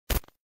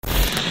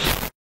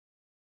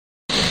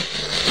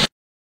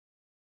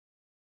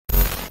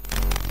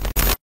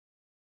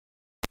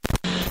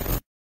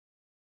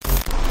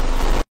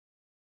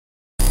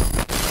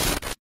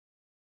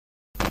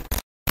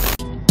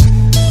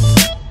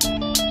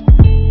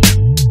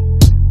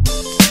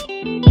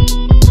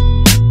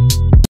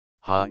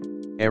Hi,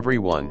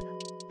 everyone,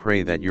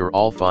 pray that you're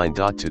all fine.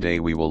 Today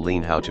we will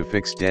learn how to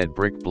fix dead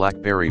brick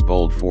BlackBerry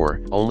Bold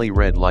 4, only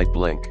red light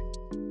blink.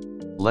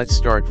 Let's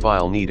start.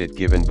 File needed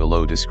given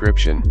below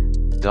description,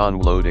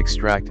 download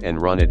extract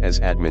and run it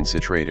as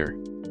administrator.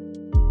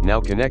 Now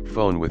connect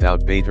phone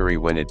without battery.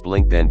 When it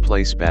blink then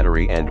place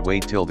battery and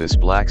wait till this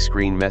black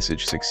screen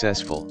message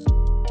successful.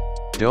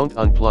 Don't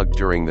unplug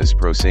during this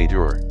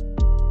procedure.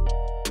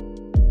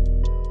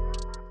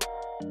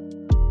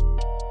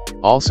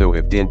 Also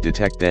if didn't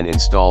detect then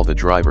install the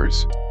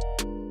drivers.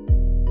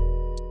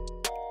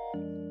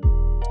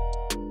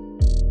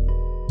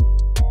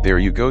 There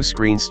you go,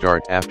 screen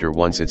start after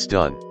once it's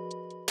done.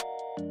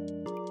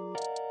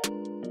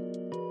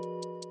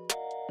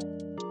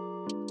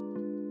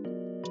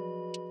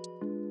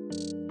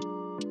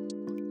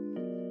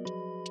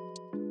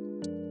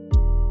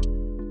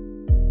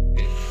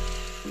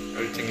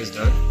 Everything is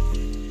done.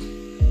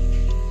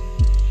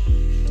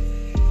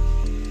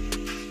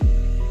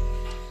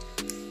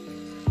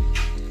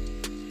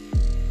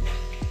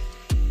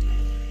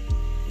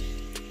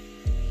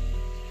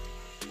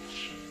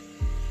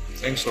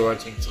 Thanks for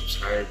watching.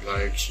 Subscribe,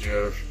 like,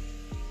 share,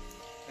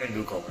 and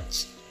do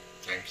comments.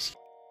 Thanks.